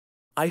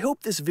I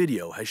hope this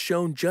video has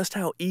shown just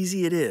how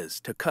easy it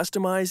is to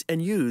customize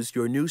and use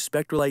your new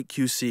SpectraLight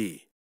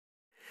QC.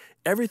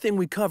 Everything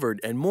we covered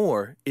and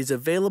more is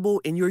available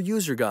in your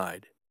user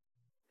guide.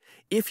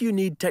 If you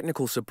need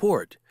technical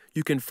support,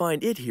 you can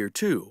find it here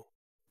too,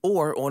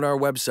 or on our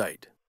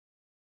website.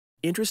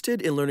 Interested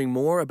in learning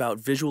more about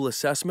visual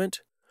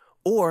assessment,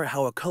 or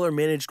how a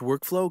color-managed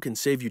workflow can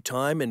save you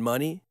time and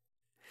money?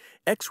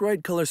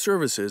 X-Rite Color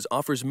Services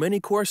offers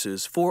many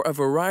courses for a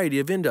variety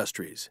of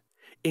industries,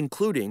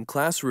 including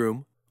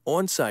classroom,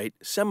 on-site,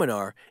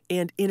 seminar,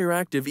 and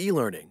interactive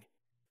e-learning.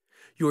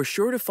 You're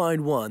sure to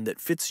find one that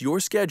fits your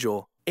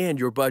schedule and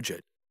your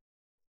budget.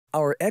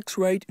 Our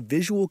X-Rite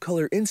Visual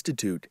Color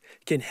Institute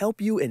can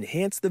help you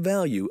enhance the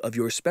value of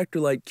your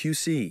SpectraLight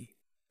QC.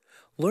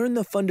 Learn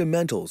the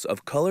fundamentals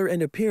of color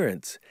and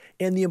appearance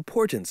and the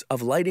importance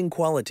of lighting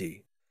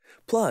quality.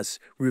 Plus,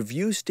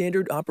 review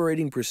standard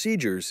operating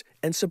procedures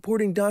and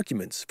supporting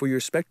documents for your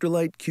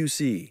SpectraLight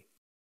QC.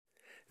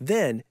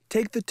 Then,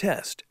 take the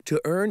test to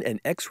earn an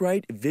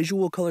X-Rite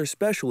Visual Color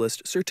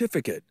Specialist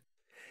certificate,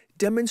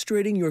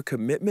 demonstrating your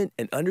commitment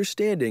and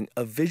understanding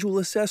of visual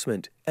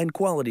assessment and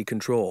quality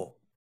control.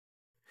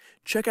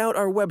 Check out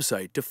our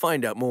website to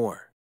find out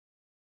more.